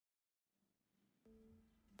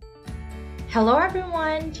Hello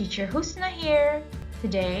everyone, Teacher Husna here.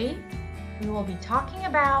 Today, we will be talking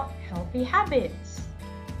about healthy habits.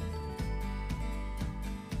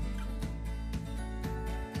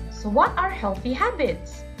 So what are healthy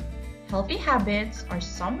habits? Healthy habits are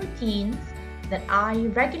some routines that I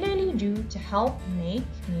regularly do to help make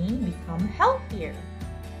me become healthier.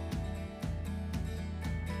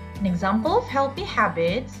 An example of healthy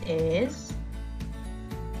habits is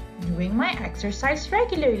doing my exercise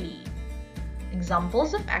regularly.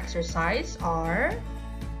 Examples of exercise are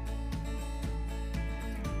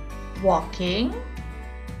walking,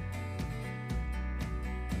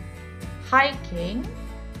 hiking,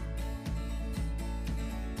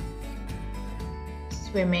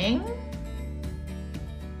 swimming,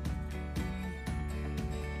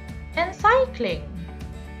 and cycling.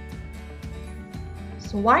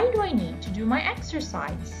 So why do I need to do my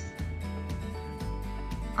exercise?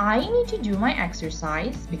 I need to do my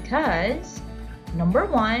exercise because number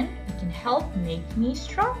one, it can help make me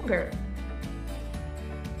stronger.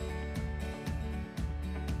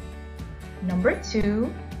 Number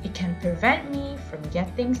two, it can prevent me from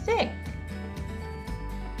getting sick.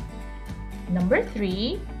 Number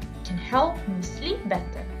three, it can help me sleep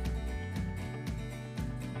better.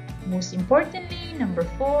 Most importantly, number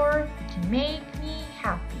four, it can make me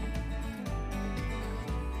happy.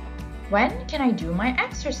 When can I do my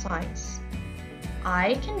exercise?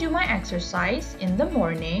 I can do my exercise in the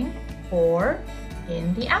morning or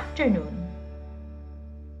in the afternoon.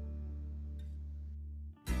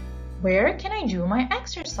 Where can I do my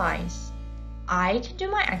exercise? I can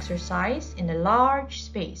do my exercise in a large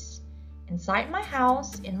space, inside my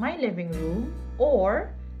house in my living room,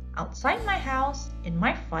 or outside my house in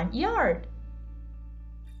my front yard.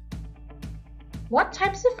 What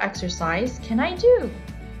types of exercise can I do?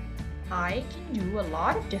 I can do a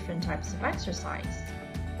lot of different types of exercise,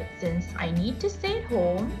 but since I need to stay at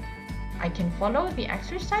home, I can follow the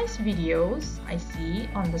exercise videos I see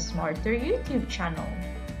on the Smarter YouTube channel.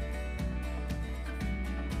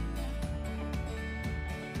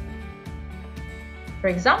 For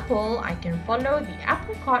example, I can follow the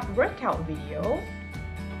apricot workout video,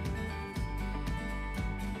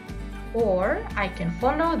 or I can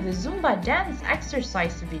follow the Zumba dance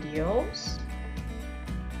exercise videos,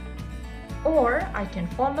 or I can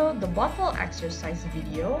follow the bottle exercise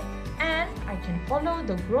video, and I can follow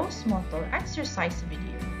the gross motor exercise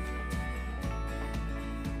video.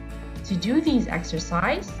 To do these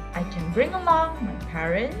exercises, I can bring along my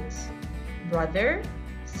parents, brother,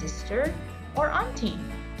 sister, or auntie.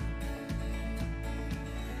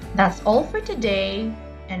 That's all for today,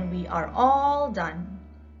 and we are all done.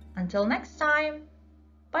 Until next time,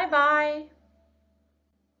 bye-bye.